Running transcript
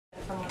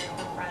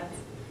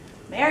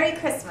Merry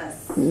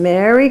Christmas.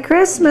 Merry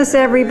Christmas,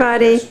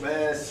 everybody.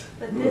 Merry Christmas.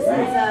 But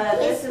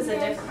this is a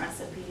different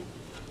recipe.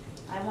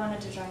 I wanted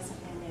to try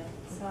something new,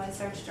 so I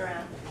searched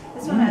around.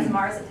 This one has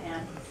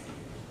marzipan.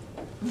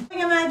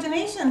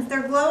 Imaginations,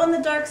 they're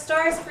glow-in-the-dark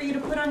stars for you to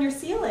put on your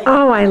ceiling.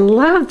 Oh, I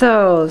love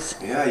those.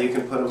 Yeah, you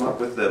can put them up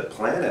with the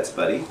planets,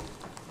 buddy.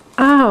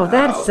 Oh,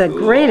 that's the cool.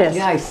 great.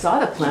 Yeah, I saw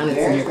the planets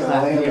in your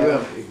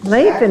room.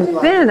 Leif and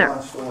Finn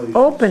are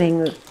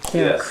opening their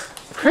Yes.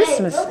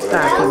 Christmas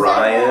stockings.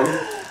 Ryan.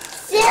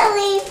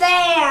 Silly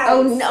fans!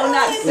 Oh no,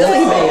 not silly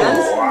Oh,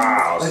 bands.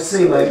 wow. Let's see,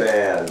 silly Leif.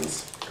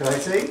 bands. Can I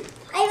see?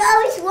 I've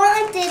always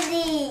wanted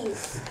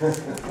these.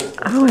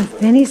 Oh, and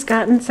Finny's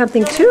gotten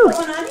something too.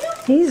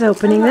 He's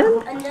opening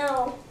them.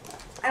 No,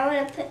 I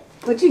want to put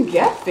What'd you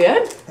get,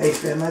 Finn? Hey,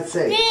 Finn, let's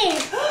see.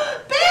 these.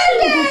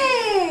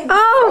 Band-Aids!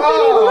 Oh,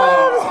 Finny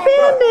loves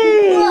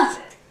Band-Aids.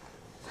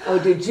 Oh,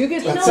 did you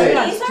get Let's some see.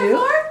 crayons These are too?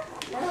 for?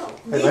 No.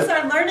 These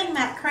are learning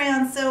mat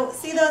crayons. So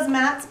see those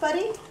mats,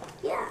 buddy?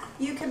 Yeah.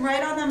 You can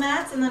write on the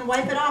mats and then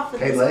wipe it off with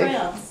Hey, these Leif.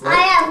 crayons. I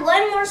have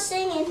one more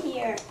thing in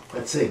here.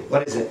 Let's see.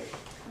 What is it?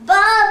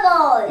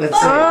 Bubbles. Let's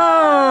see.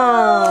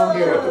 Oh,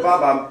 Here, the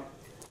Bob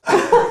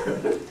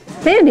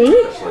Finny.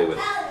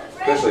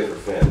 Especially for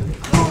Finn.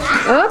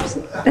 Oops.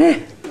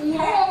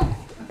 Yeah.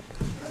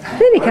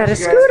 Finny got a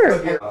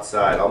scooter.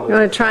 Outside. I'll move. You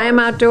want to try them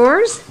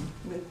outdoors?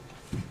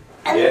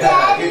 And Yeah,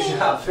 Daddy, good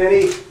job,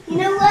 Finny. you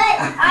know what?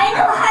 I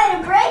know how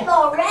to brake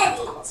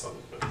already. It's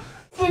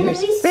gonna Here's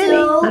be Finny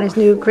so on his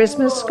new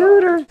Christmas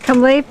scooter.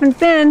 Come Leif and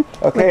Finn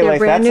with Okay, their Leif,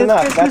 brand that's new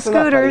enough. Christmas That's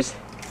enough, buddy. scooters.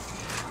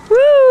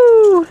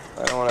 Woo!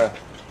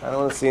 I don't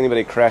want to see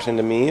anybody crash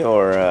into me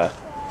or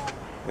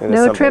into No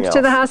something trips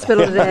to the else.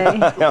 hospital today.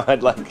 No,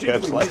 I'd like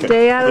to.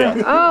 Stay out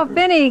of Oh,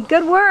 Finny,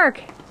 good work.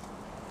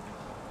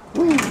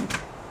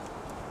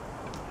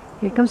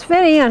 Here comes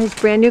Finny on his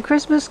brand new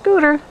Christmas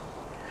scooter.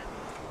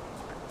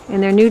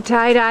 In their new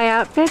tie-dye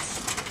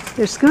outfits,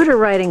 their scooter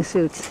riding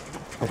suits.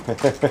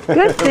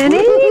 Good,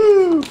 Finny.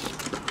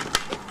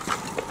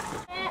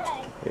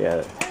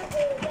 Yeah,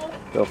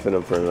 they'll fit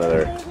them for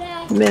another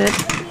Minute.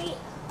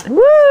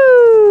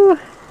 Woo!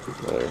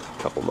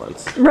 couple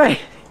months. Right.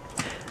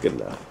 Good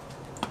enough.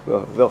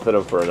 They'll fit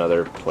them for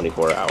another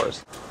 24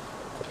 hours.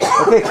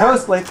 Okay,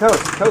 toast, Leif,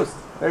 toast.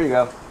 There you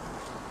go.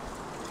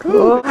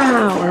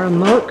 Wow, a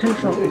remote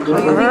control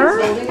car.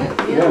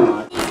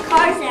 Yeah.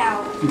 cars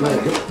out. I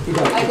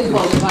can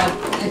hold it, but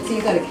and see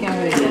you got a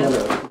camera in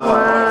it.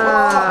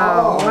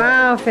 Wow.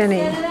 Wow,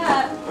 Finny.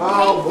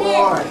 Oh,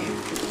 boy.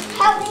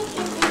 Help me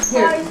keep these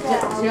Here, cars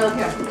out. here,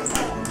 here.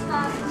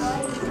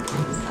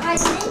 I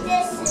think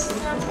this is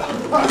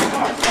something.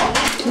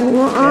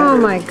 Oh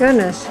my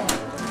goodness.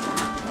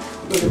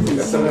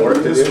 Got some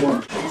work to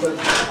do.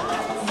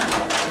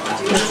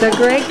 It's a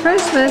great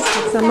Christmas.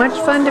 It's so much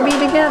fun to be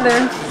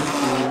together.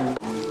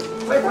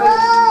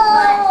 Whoa!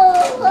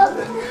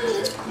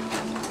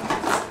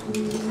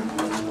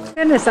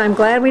 Goodness, I'm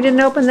glad we didn't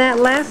open that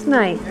last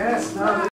night. Yes, no.